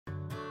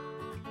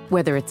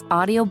Whether it's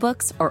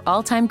audiobooks or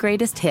all-time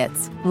greatest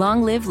hits,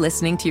 long live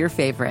listening to your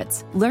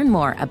favorites. Learn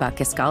more about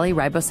Kisqali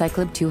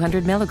Ribociclib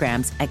 200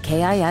 milligrams at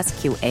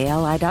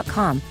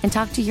KISQALI.com and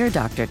talk to your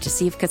doctor to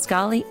see if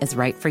Kisqali is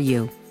right for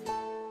you.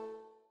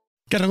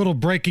 Got a little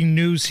breaking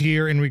news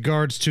here in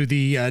regards to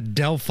the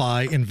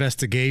Delphi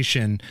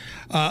investigation.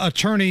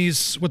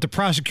 Attorneys with the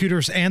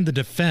prosecutors and the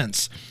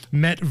defense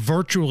met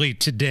virtually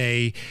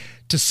today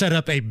to set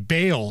up a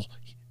bail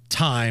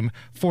time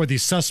for the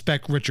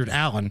suspect Richard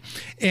Allen.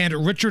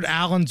 And Richard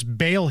Allen's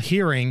bail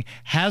hearing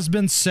has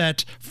been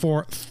set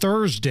for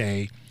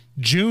Thursday,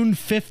 June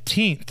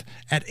 15th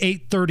at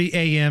 8:30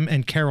 a.m.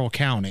 in Carroll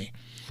County.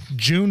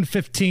 June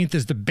 15th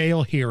is the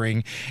bail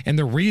hearing, and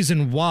the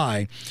reason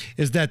why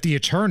is that the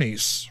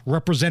attorneys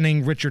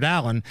representing Richard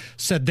Allen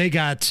said they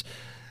got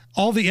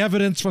all the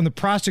evidence from the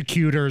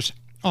prosecutors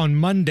on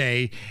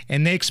Monday,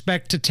 and they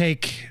expect to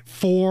take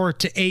 4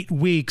 to 8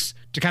 weeks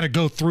to kind of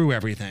go through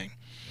everything.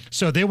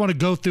 So they want to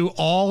go through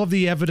all of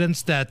the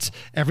evidence that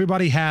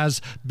everybody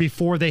has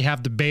before they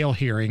have the bail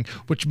hearing,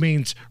 which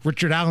means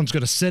Richard Allen's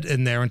going to sit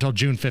in there until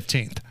June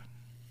 15th.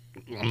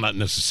 I'm not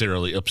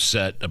necessarily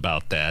upset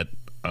about that.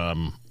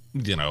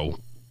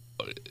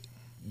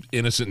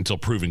 Innocent until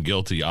proven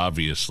guilty,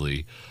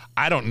 obviously.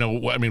 I don't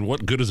know. I mean,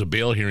 what good is a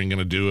bail hearing going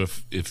to do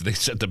if they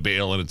set the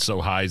bail and it's so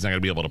high he's not going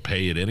to be able to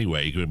pay it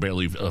anyway? He could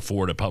barely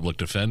afford a public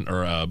defender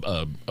or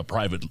a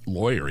private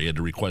lawyer. He had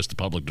to request a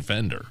public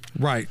defender.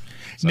 Right.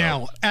 So,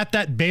 now, at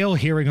that bail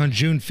hearing on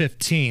June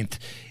 15th,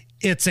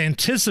 it's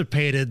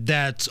anticipated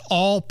that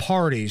all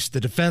parties, the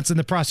defense and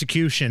the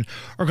prosecution,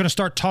 are going to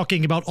start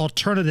talking about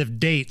alternative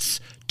dates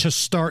to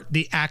start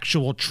the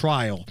actual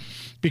trial,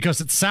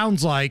 because it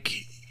sounds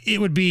like it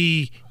would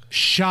be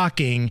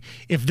shocking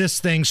if this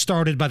thing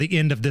started by the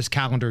end of this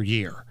calendar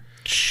year.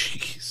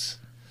 Jeez.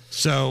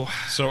 So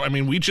I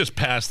mean, we just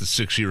passed the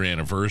 6-year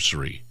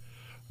anniversary,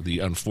 the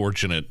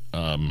unfortunate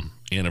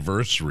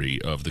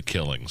anniversary of the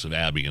killings of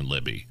Abby and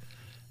Libby.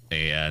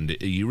 And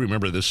you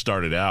remember this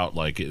started out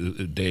like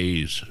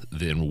days,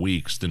 then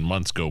weeks, then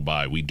months go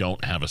by. We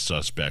don't have a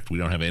suspect. We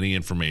don't have any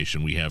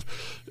information. We have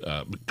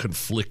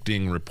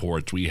conflicting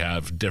reports. We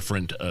have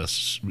different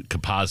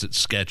composite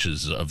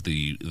sketches of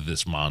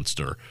this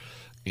monster.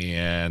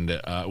 And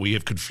we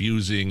have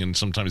confusing and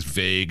sometimes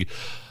vague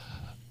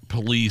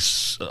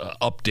police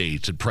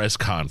updates and press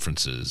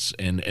conferences.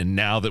 And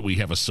now that we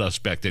have a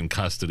suspect in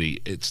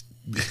custody, it's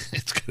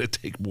going to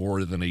take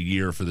more than a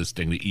year for this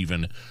thing to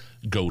even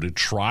go to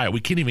trial. We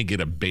can't even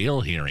get a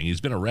bail hearing. He's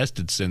been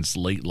arrested since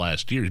late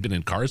last year. He's been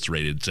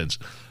incarcerated since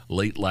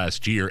late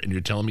last year. And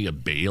you're telling me a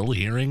bail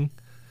hearing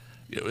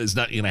is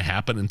not going to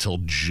happen until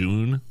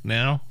June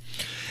now?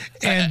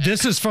 And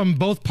this is from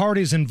both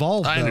parties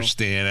involved, I though.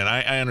 understand, and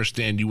I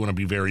understand you want to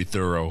be very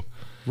thorough.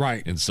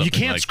 Right. In something you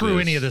can't like screw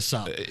this. any of this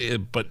up.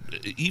 But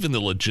even the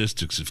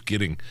logistics of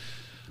getting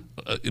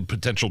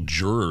potential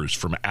jurors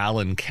from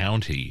Allen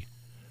County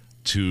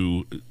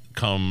to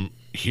come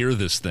hear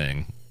this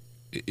thing,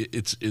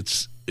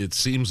 it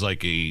seems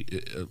like a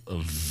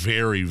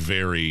very,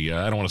 very,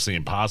 I don't want to say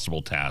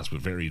impossible task,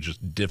 but very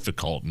just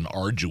difficult and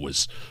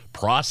arduous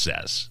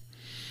process.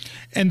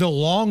 And the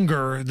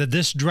longer that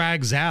this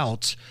drags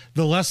out,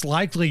 the less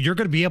likely you're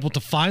going to be able to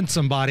find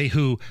somebody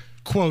who,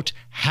 quote,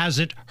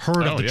 hasn't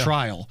heard of the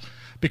trial.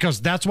 Because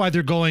that's why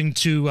they're going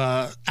to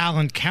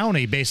Allen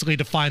County, basically,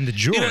 to find the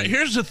jury. You know,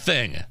 here's the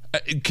thing.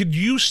 Could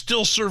you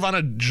still serve on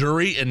a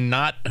jury and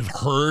not have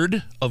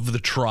heard of the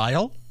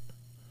trial?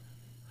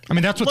 I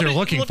mean, that's what they're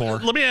looking for.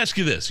 Let me ask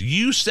you this.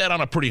 You sat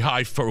on a pretty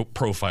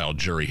high-profile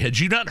jury. Had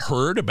you not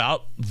heard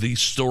about the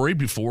story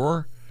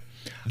before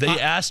they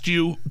asked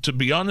you to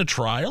be on the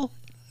trial?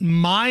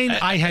 Mine,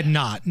 I had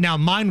not. Now,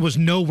 mine was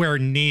nowhere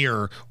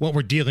near what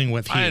we're dealing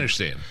with here. I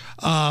understand.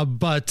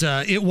 But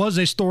it was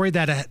a story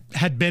that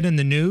had been in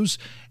the news,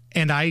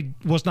 and I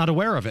was not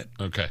aware of it.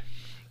 Okay.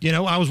 You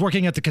know, I was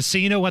working at the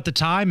casino at the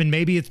time, and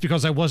maybe it's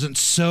because I wasn't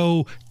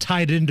so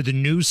tied into the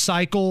news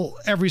cycle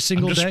every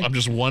single day. I'm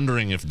just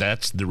wondering if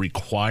that's the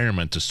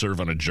requirement to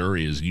serve on a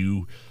jury, is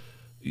you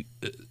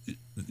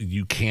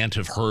can't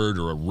have heard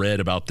or read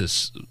about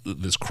this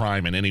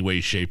crime in any way,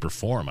 shape, or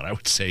form. And I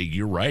would say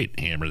you're right,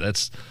 Hammer.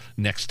 That's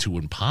next to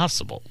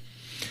impossible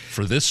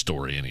for this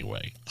story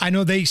anyway. I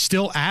know they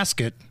still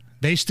ask it.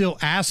 They still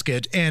ask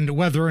it, and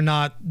whether or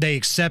not they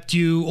accept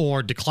you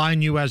or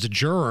decline you as a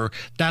juror,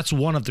 that's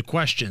one of the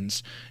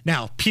questions.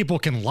 Now, people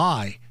can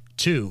lie,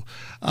 too.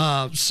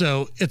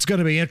 So it's going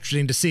to be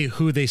interesting to see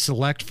who they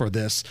select for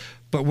this.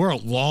 But we're a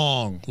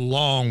long,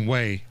 long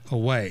way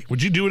away.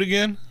 Would you do it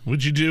again?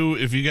 Would you do,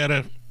 if you got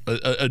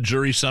a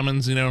jury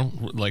summons, you know,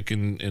 like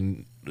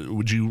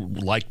would you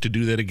like to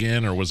do that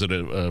again, or was it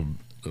an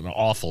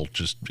awful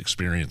just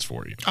experience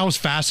for you? I was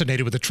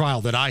fascinated with the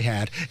trial that I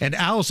had, and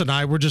Alice and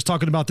I were just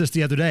talking about this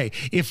the other day.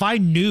 If I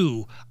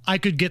knew I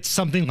could get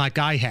something like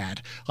I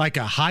had, like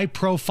a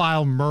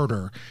high-profile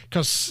murder,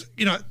 because,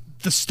 you know,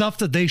 the stuff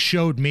that they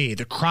showed me,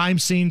 the crime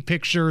scene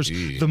pictures,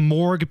 the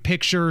morgue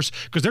pictures,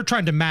 because they're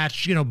trying to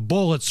match,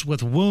 bullets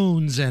with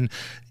wounds, and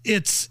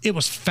it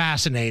was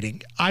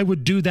fascinating. I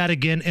would do that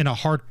again in a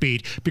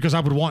heartbeat because I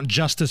would want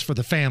justice for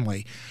the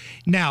family.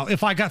 Now,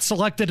 if I got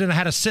selected and I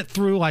had to sit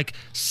through like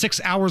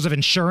 6 hours of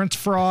insurance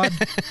fraud,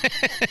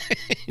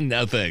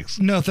 no thanks.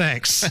 No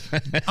thanks.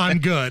 I'm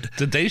good.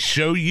 Did they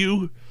show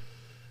you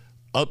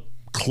up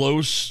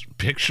close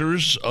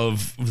pictures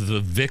of the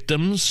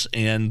victims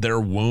and their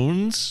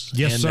wounds?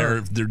 Yes, and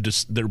sir.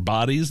 Their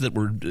bodies that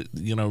were,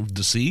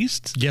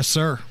 deceased? Yes,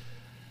 sir.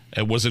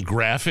 And was it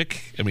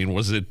graphic? I mean,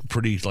 was it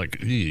pretty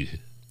like...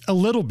 A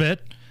little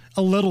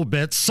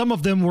bit. Some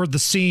of them were the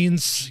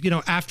scenes,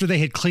 after they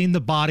had cleaned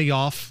the body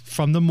off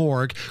from the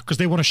morgue, because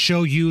they want to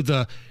show you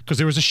because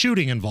there was a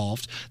shooting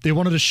involved. They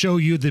wanted to show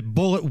you the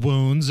bullet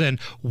wounds and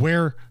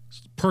where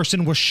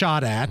person was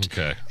shot at.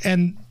 Okay.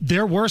 And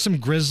there were some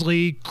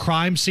grisly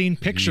crime scene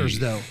pictures,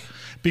 though,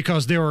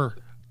 because there were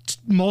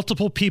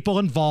multiple people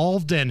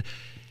involved and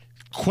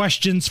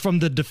questions from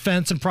the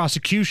defense and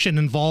prosecution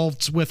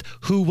involved with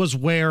who was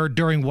where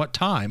during what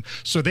time.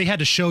 So they had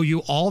to show you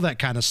all that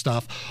kind of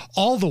stuff.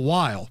 All the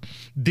while,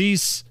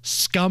 these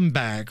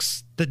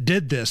scumbags that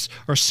did this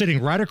are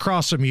sitting right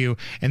across from you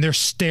and they're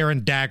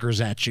staring daggers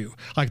at you.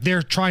 Like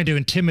they're trying to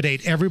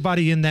intimidate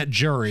everybody in that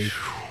jury.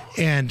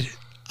 And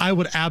I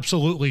would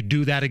absolutely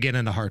do that again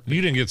in a heartbeat.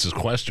 You didn't get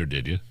sequestered,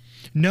 did you?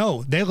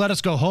 No, they let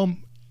us go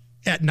home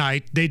at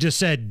night. They just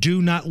said,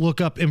 do not look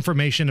up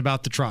information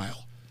about the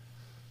trial.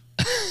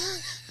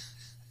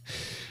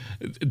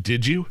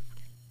 Did you?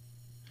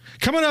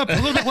 Coming up a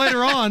little bit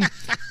later on,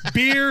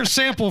 Beer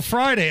Sample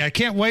Friday. I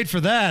can't wait for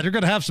that. They're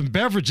going to have some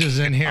beverages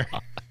in here.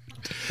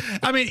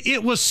 I mean,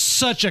 it was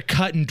such a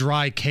cut and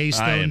dry case,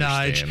 though,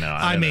 Nige.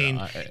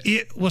 No,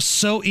 it was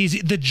so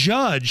easy. The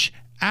judge,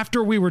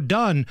 after we were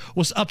done,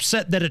 was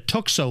upset that it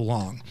took so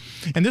long.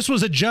 And this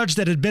was a judge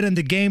that had been in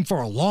the game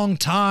for a long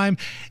time.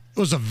 It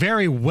was a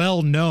very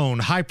well-known,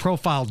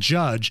 high-profile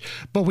judge,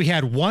 but we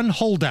had one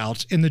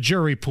holdout in the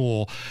jury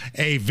pool,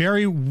 a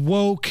very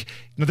woke,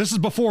 now this is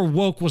before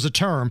woke was a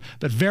term,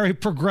 but very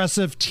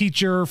progressive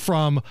teacher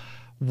from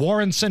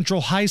Warren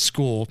Central High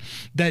School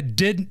that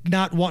did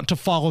not want to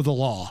follow the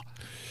law.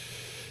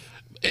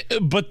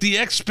 But the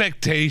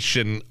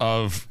expectation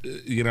of,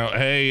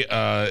 hey,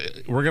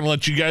 we're going to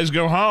let you guys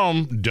go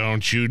home.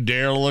 Don't you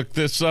dare look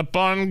this up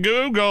on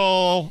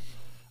Google.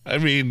 I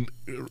mean,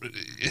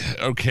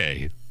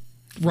 okay.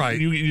 Right.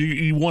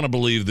 You want to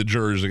believe the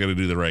jurors are going to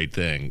do the right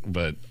thing,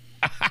 but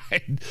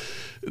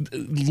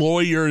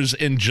lawyers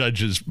and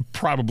judges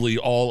probably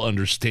all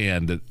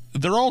understand that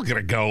they're all going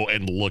to go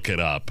and look it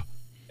up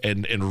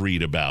and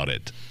read about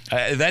it.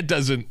 That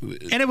doesn't...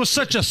 And it was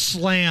such a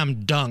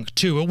slam dunk,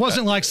 too. It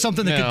wasn't like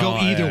something that could go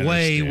either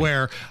way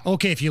where,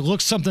 okay, if you look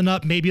something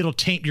up, maybe it'll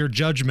taint your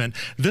judgment.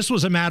 This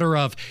was a matter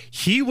of,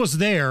 he was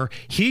there,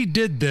 he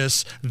did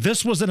this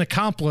was an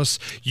accomplice,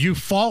 you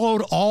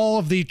followed all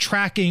of the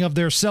tracking of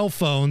their cell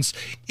phones.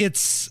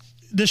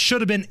 This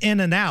should have been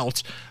in and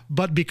out,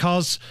 but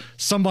because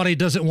somebody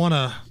doesn't want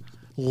to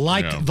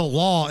the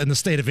law in the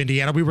state of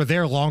Indiana, we were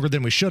there longer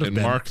than we should have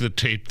been. Mark the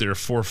tape there,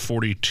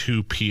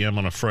 4:42 p.m.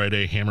 on a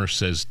Friday. Hammer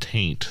says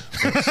taint.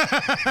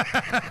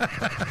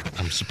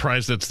 I'm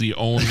surprised that's the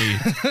only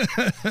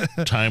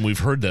time we've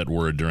heard that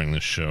word during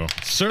this show.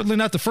 Certainly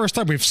not the first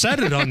time we've said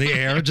it on the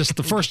air, just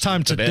the first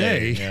time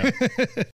today. Yeah.